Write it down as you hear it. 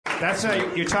That's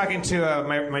you're talking to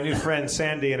my new friend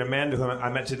Sandy and Amanda, who I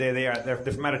met today. They're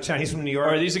from out of town. He's from New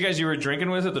York. Are these the guys you were drinking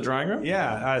with at the drawing room?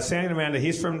 Yeah, Sandy and Amanda.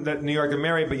 He's from New York. They're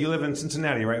married, but you live in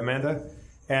Cincinnati, right, Amanda?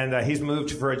 And he's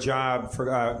moved for a job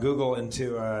for Google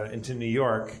into New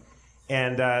York.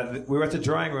 And we were at the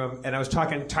drawing room, and I was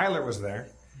talking. Tyler was there.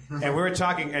 And we were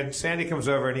talking, and Sandy comes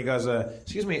over, and he goes,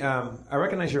 excuse me, I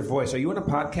recognize your voice. Are you in a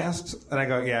podcast? And I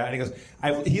go, yeah. And he goes,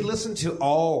 he listened to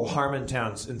all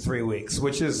Harmontowns in 3 weeks,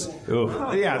 which is,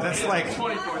 yeah, that's like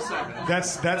 24/7.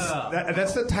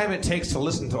 That's the time it takes to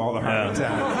listen to all the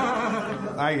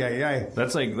Harmontown. Aye.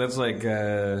 That's like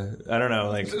I don't know,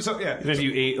 like if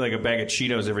you ate like a bag of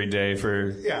Cheetos every day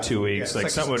for 2 weeks, like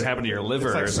something would happen to your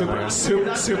liver or something.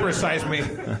 Super size me.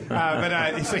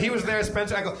 But so he was there,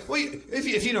 Spencer. I go, well,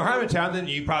 if you know Harmontown, then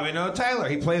you probably know Tyler.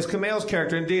 He plays Kumail's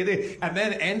character in D&D. And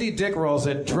then Andy Dick rolls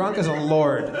in, drunk as a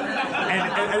lord,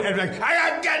 and like,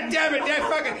 God damn it,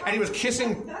 fucking, and he was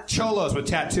kissing cholos with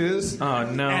tattoos. Oh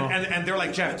no! And they were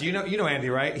like, Jeff, you know Andy,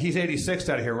 right? He's 86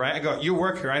 out of here, right? I go, you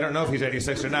work here. I don't know if he's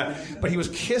 86 or not, but he was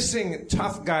kissing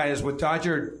tough guys with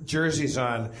Dodger jerseys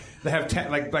on that have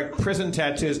like prison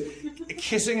tattoos.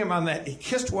 Kissing him on he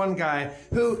kissed one guy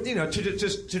who,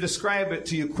 to describe it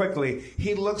to you quickly,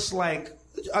 he looks like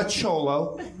a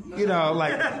cholo,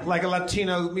 like a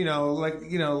Latino, like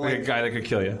a guy that could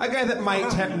kill you. A guy that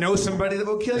might know somebody that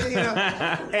will kill you,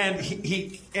 And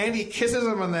Andy kisses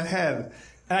him on the head.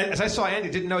 And as I saw Andy,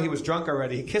 didn't know he was drunk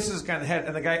already. He kisses this guy on the head,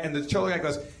 and the cholo guy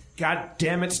goes, "God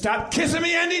damn it, stop kissing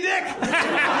me, Andy Dick!"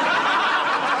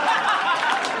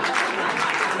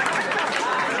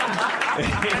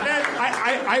 And then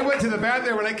I went to the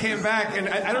bathroom when I came back, and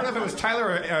I don't know if it was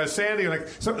Tyler or Sandy. Like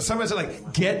someone said,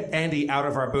 like, "Get Andy out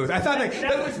of our booth." I thought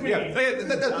that was me.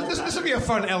 This would be a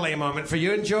fun LA moment for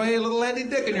you. Enjoy a little Andy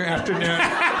Dick in your afternoon.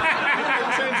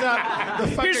 It turns out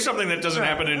here's something that doesn't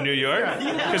happen in New York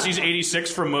because he's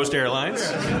 86 from most airlines.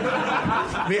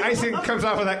 The icing comes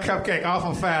off of that cupcake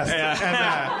awful fast,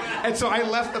 and so I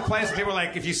left the place. And people were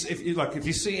like, "If you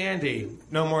see Andy,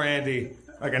 no more Andy.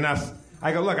 Like enough."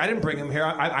 I go, look, I didn't bring him here.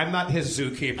 I'm not his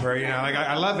zookeeper, Like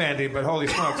I love Andy, but holy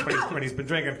smokes, when he's been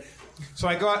drinking. So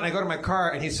I go out and I go to my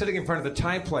car, and he's sitting in front of the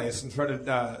Thai place, in front of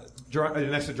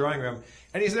next to the drawing room,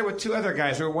 and he's there with two other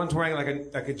guys. One's wearing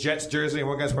like a Jets jersey, and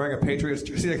one guy's wearing a Patriots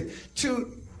jersey. Like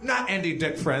two. Not Andy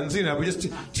Dick friends, but just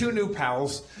two new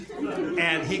pals.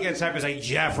 And he gets up and he's like,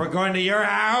 "Jeff, we're going to your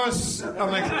house."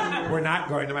 I'm like, "We're not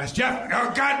going to my house." "Jeff,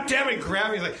 oh, God damn it," grab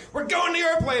me. He's like, "We're going to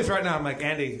your place right now." I'm like,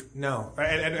 "Andy, no."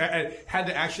 And I had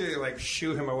to actually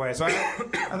shoo him away. So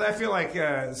I feel like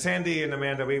Sandy and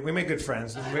Amanda, we made good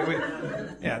friends.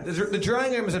 The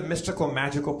drawing room is a mystical,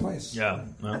 magical place. Yeah.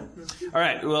 Well. All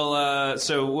right. Well,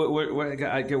 so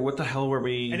what the hell were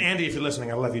we? And Andy, if you're listening,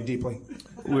 I love you deeply.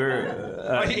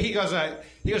 He goes,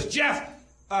 "Jeff,"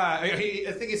 I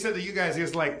think he said to you guys, he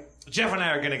was like, "Jeff and I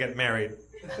are going to get married."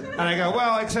 And I go,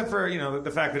 "Well, except for, the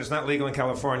fact that it's not legal in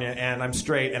California, and I'm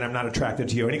straight, and I'm not attracted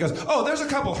to you." And he goes, "Oh, there's a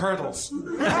couple hurdles."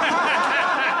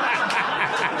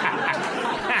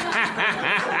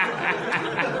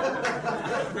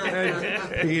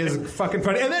 He is fucking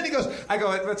funny. And then he goes, I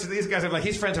go to these guys, I'm like,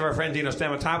 he's friends of our friend Dino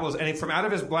Stamatopoulos, and from out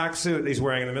of his black suit that he's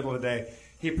wearing in the middle of the day,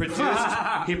 he produced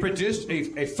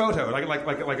a photo,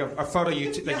 like a photo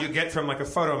that you get from like a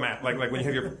photo mat, like when you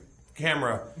have your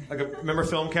camera, remember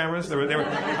film cameras? They were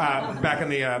back in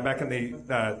the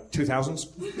 2000s,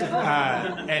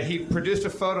 and he produced a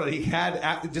photo that he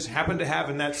just happened to have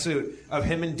in that suit of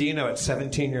him and Dino at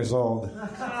 17 years old,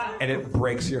 and it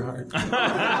breaks your heart.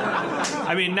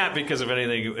 I mean, not because of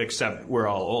anything except we're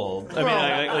all old. I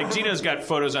mean, like Dino's got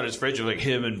photos on his fridge of like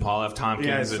him and Paul F.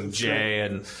 Tompkins and Jay,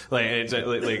 and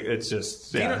it's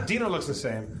just Dino looks the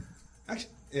same.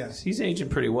 Actually, yeah, he's aging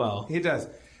pretty well. He does.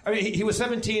 I mean, he was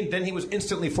 17, then he was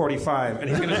instantly 45,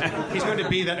 and he's going to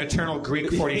be that eternal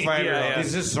Greek 45-year-old. Yeah.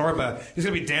 He's just Zorba. He's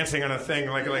going to be dancing on a thing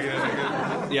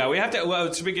Yeah, we have to.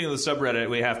 Well, speaking of the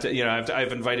subreddit, we have to.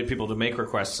 I've invited people to make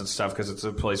requests and stuff because it's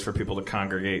a place for people to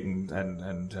congregate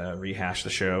and rehash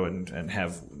the show and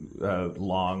have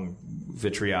long,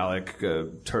 vitriolic,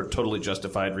 totally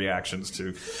justified reactions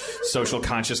to social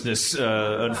consciousness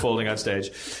unfolding on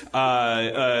stage.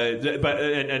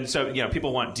 So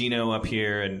people want Dino up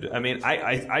here. And I mean,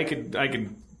 I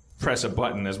could press a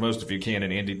button, as most of you can,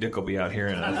 and Andy Dick will be out here.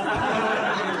 And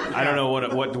I don't know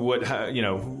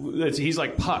what he's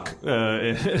like Puck,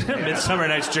 Midsummer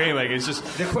Night's Dream. Like it's just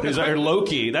or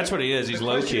Loki. That's what he is. He's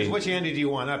Loki. Which Andy do you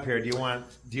want up here? Do you want?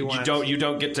 You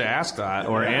don't get to ask that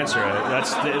or answer it.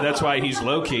 That's why he's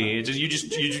Loki.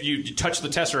 You touch the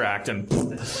Tesseract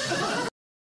and.